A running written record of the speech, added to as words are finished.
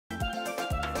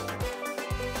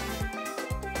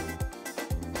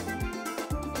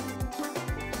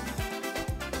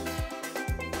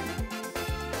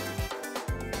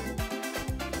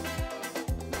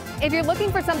If you're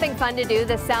looking for something fun to do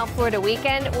this South Florida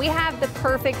weekend, we have the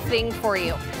perfect thing for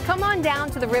you. Come on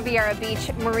down to the Riviera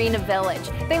Beach Marina Village.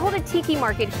 They hold a Tiki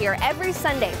market here every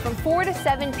Sunday from 4 to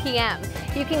 7 p.m.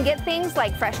 You can get things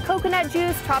like fresh coconut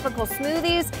juice, tropical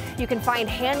smoothies. You can find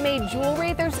handmade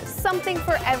jewelry. There's something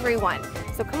for everyone.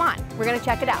 So come on, we're going to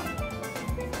check it out.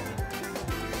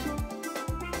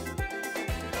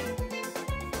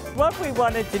 What we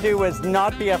wanted to do was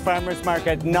not be a farmer's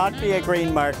market, not be a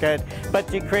green market, but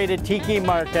to create a Tiki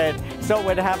market so it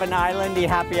would have an islandy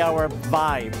happy hour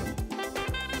vibe.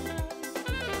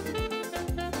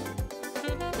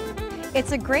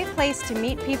 It's a great place to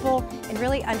meet people and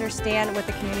really understand what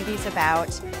the community's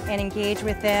about and engage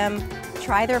with them,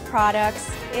 try their products,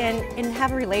 and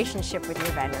have a relationship with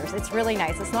your vendors. It's really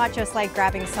nice. It's not just like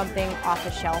grabbing something off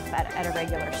the shelf at a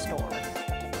regular store.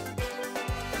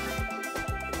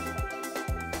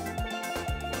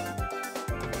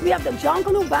 We have the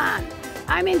Junkanoo Band.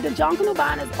 I mean, the Junkanoo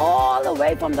Band is all the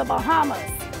way from the Bahamas.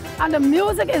 And the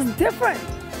music is different.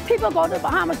 People go to the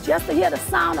Bahamas just to hear the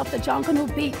sound of the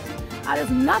Junkanoo beat. And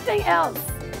there's nothing else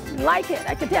like it,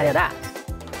 I can tell you that.